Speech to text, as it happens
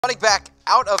Running back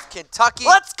out of Kentucky.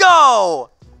 Let's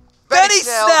go! Benny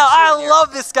Snell. I Jr.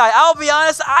 love this guy. I'll be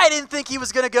honest, I didn't think he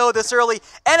was going to go this early.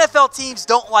 NFL teams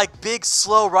don't like big,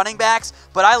 slow running backs,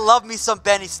 but I love me some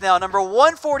Benny Snell. Number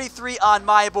 143 on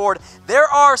my board. There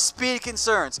are speed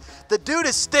concerns. The dude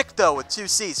is thick, though, with 2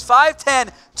 C's.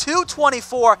 5'10",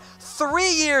 224, 3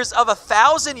 years of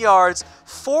 1,000 yards,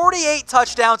 48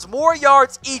 touchdowns, more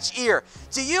yards each year.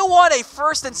 Do you want a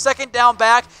first and second down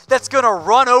back that's going to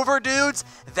run over dudes?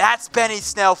 That's Benny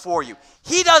Snell for you.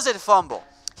 He doesn't fumble.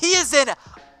 He is in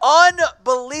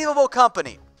unbelievable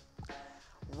company.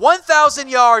 1,000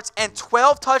 yards and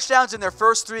 12 touchdowns in their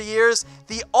first 3 years.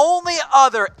 The only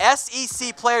other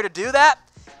SEC player to do that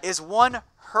is one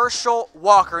Herschel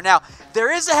Walker. Now,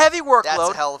 there is a heavy workload.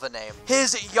 That's a hell of a name.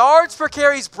 His yards per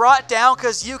carry is brought down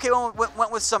because UK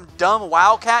went with some dumb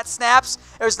Wildcat snaps.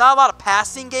 There's not a lot of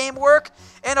passing game work.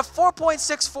 And a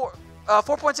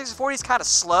 4.640 is kind of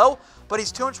slow, but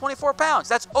he's 224 pounds.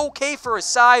 That's okay for his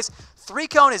size.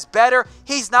 3-cone is better.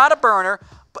 He's not a burner,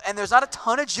 and there's not a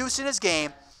ton of juice in his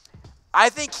game. I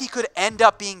think he could end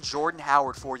up being Jordan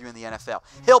Howard for you in the NFL.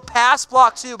 He'll pass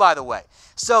block too, by the way.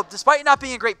 So despite not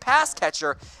being a great pass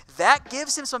catcher, that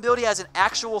gives him some ability as an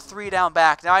actual 3-down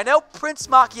back. Now, I know Prince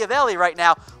Machiavelli right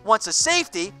now wants a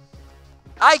safety.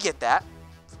 I get that.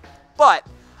 But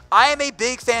I am a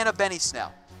big fan of Benny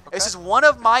Snell. Okay. This is one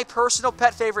of my personal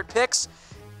pet favorite picks.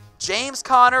 James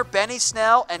Conner, Benny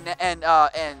Snell, and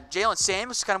Jalen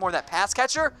Samuels is kind of more of that pass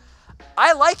catcher.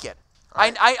 I like it.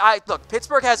 Right. Look,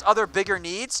 Pittsburgh has other bigger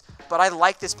needs, but I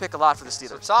like this pick a lot for the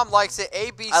Steelers. So Tom likes it.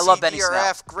 A, B, I C, love D, or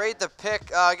F. Grade the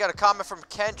pick. I got a comment from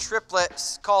Ken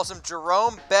Triplett. Calls him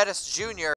Jerome Bettis Jr.